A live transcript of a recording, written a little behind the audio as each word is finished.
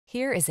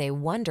Here is a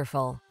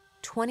wonderful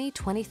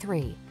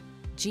 2023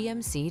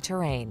 GMC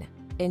Terrain.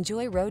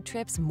 Enjoy road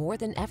trips more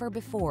than ever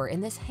before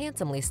in this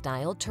handsomely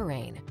styled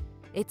Terrain.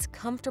 Its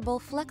comfortable,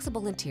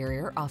 flexible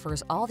interior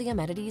offers all the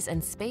amenities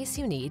and space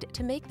you need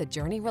to make the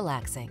journey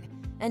relaxing.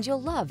 And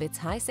you'll love its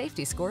high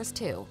safety scores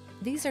too.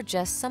 These are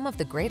just some of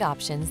the great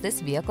options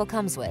this vehicle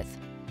comes with: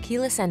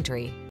 keyless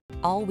entry,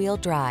 all-wheel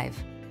drive,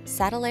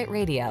 satellite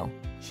radio,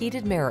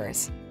 heated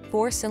mirrors,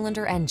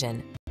 4-cylinder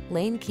engine,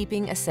 lane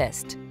keeping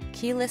assist,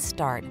 keyless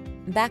start,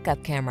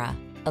 backup camera,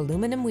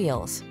 aluminum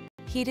wheels,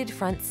 heated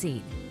front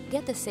seat.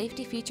 Get the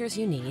safety features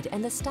you need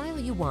and the style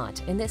you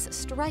want in this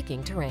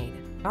striking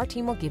Terrain. Our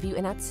team will give you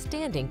an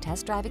outstanding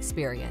test drive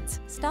experience.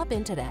 Stop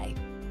in today.